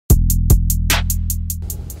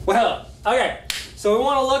Well, okay. So we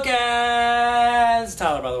want to look at, this is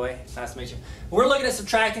Tyler, by the way. Nice to meet you. We're looking at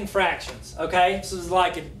subtracting fractions, okay? This is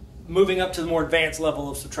like moving up to the more advanced level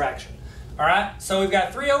of subtraction. All right, so we've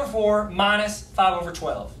got 3 over 4 minus 5 over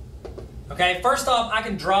 12. Okay, first off, I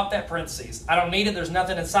can drop that parentheses. I don't need it. There's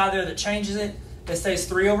nothing inside there that changes it. It stays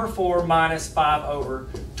 3 over 4 minus 5 over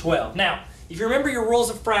 12. Now, if you remember your rules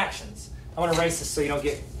of fractions, I want to erase this so you don't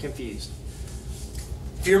get confused.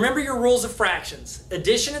 If you remember your rules of fractions,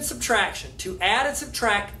 addition and subtraction, to add and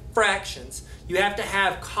subtract fractions, you have to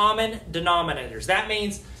have common denominators. That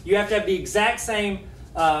means you have to have the exact same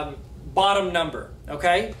bottom number,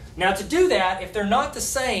 okay? Now to do that, if they're not the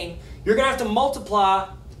same, you're going to have to multiply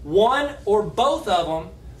one or both of them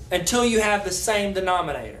until you have the same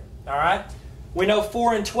denominator, all right? We know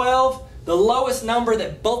 4 and 12, the lowest number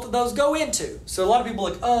that both of those go into. So a lot of people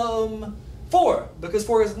are like, 4, because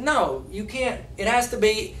 4 is, no, you can't. It has to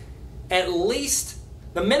be at least,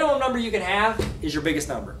 the minimum number you can have is your biggest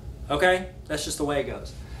number, okay? That's just the way it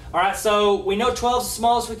goes. All right, so we know 12 is the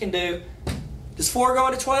smallest we can do. Does 4 go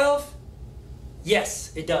into 12?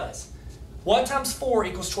 Yes, it does. 1 times 4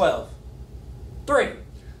 equals 12. 3.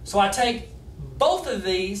 So I take both of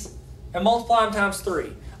these and multiply them times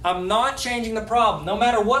 3. I'm not changing the problem. No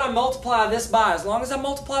matter what I multiply this by, as long as I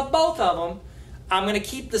multiply both of them, I'm going to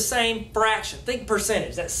keep the same fraction. Think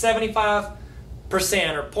percentage. That's 75% or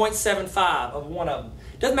 0.75 of one of them.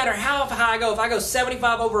 Doesn't matter how high I go. If I go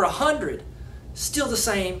 75 over 100, still the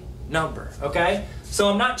same number, okay? So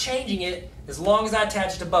I'm not changing it as long as I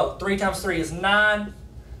attach it to both. 3 times 3 is 9.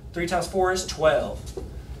 3 times 4 is 12.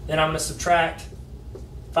 Then I'm going to subtract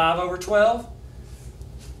 5 over 12.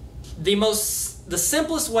 The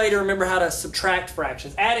simplest way to remember how to subtract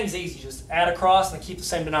fractions, adding's easy, just add across and keep the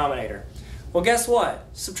same denominator. Well, guess what?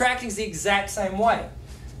 Subtracting is the exact same way.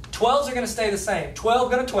 12s are going to stay the same.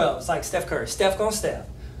 12 going to 12. It's like Steph Curry. Steph going to Steph.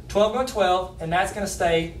 12 going to 12, and that's going to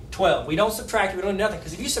stay 12. We don't subtract it. We don't do nothing.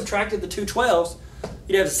 Because if you subtracted the two 12s,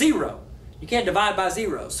 you'd have 0. You can't divide by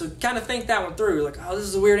 0. So kind of think that one through. You're like, oh, this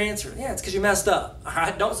is a weird answer. Yeah, it's because you messed up. All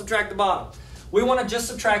right, don't subtract the bottom. We want to just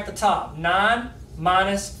subtract the top. 9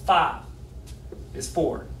 minus 5 is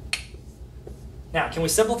 4. Now, can we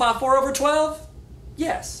simplify 4 over 12?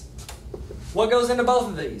 Yes. What goes into both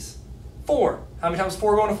of these? 4. How many times is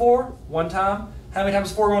 4 going to 4? 1 time. How many times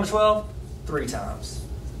is 4 going to 12? 3 times.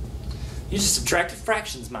 You just subtracted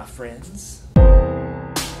fractions, my friends.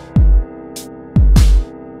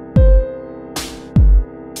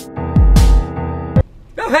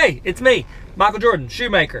 Oh, hey, it's me, Michael Jordan,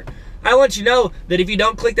 Shoemaker. I want you to know that if you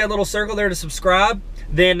don't click that little circle there to subscribe,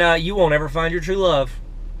 then you won't ever find your true love.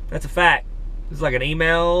 That's a fact. It's like an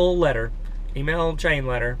email chain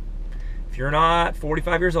letter. If you're not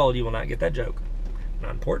 45 years old, you will not get that joke.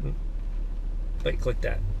 Not important. But click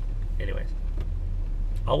that. Anyways,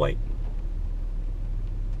 I'll wait.